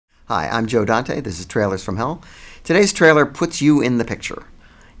Hi, I'm Joe Dante. This is Trailers from Hell. Today's trailer puts you in the picture.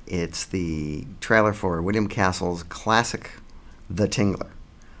 It's the trailer for William Castle's classic, The Tingler,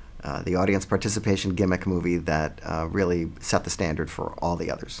 the audience participation gimmick movie that really set the standard for all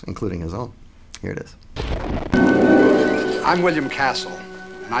the others, including his own. Here it is. I'm William Castle,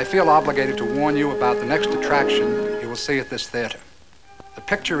 and I feel obligated to warn you about the next attraction you will see at this theater. The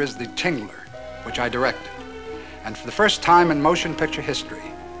picture is The Tingler, which I directed. And for the first time in motion picture history,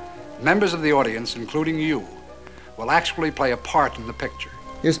 members of the audience, including you, will actually play a part in the picture.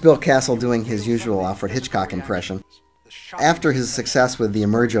 Here's Bill Castle doing his usual Alfred Hitchcock impression. After his success with the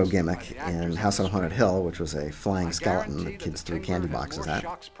Emergo gimmick in House on Haunted Hill, which was a flying skeleton that kids threw candy boxes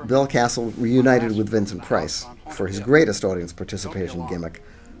at, Bill Castle reunited with Vincent Price for his greatest audience participation gimmick,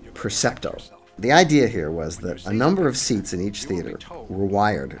 PERCEPTO. The idea here was that a number of seats in each theater were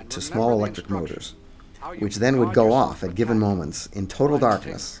wired to small electric motors, which then would go off at given moments in total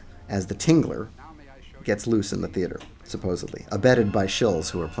darkness as the Tingler gets loose in the theater, supposedly, abetted by shills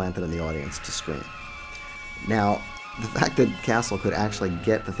who are planted in the audience to scream. Now, the fact that Castle could actually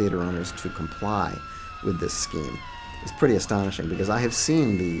get the theater owners to comply with this scheme is pretty astonishing, because I have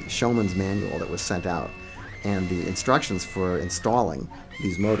seen the showman's manual that was sent out, and the instructions for installing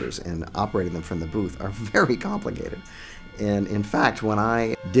these motors and operating them from the booth are very complicated. And in fact, when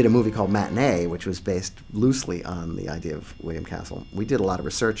I did a movie called Matinee, which was based loosely on the idea of William Castle, we did a lot of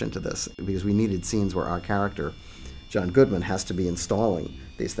research into this because we needed scenes where our character, John Goodman, has to be installing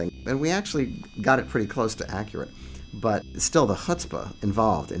these things. And we actually got it pretty close to accurate. But still, the chutzpah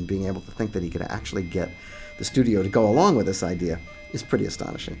involved in being able to think that he could actually get the studio to go along with this idea is pretty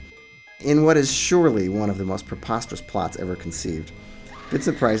astonishing. In what is surely one of the most preposterous plots ever conceived,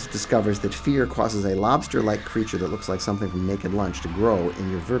 Vincent Price discovers that fear causes a lobster-like creature that looks like something from Naked Lunch to grow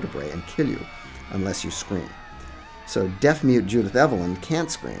in your vertebrae and kill you unless you scream. So deaf-mute Judith Evelyn can't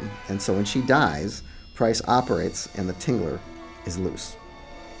scream, and so when she dies, Price operates and the Tingler is loose.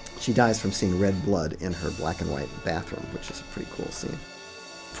 She dies from seeing red blood in her black and white bathroom, which is a pretty cool scene.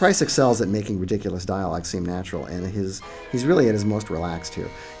 Price excels at making ridiculous dialogue seem natural, and he's really at his most relaxed here.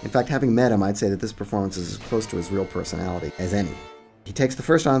 In fact, having met him, I'd say that this performance is as close to his real personality as any. He takes the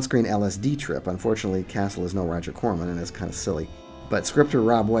first on-screen LSD trip. Unfortunately, Castle is no Roger Corman, and it's kind of silly. But scripter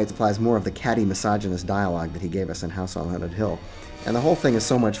Rob White applies more of the catty, misogynist dialogue that he gave us in House on Haunted Hill. And the whole thing is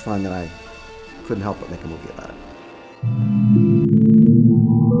so much fun that I couldn't help but make a movie about it.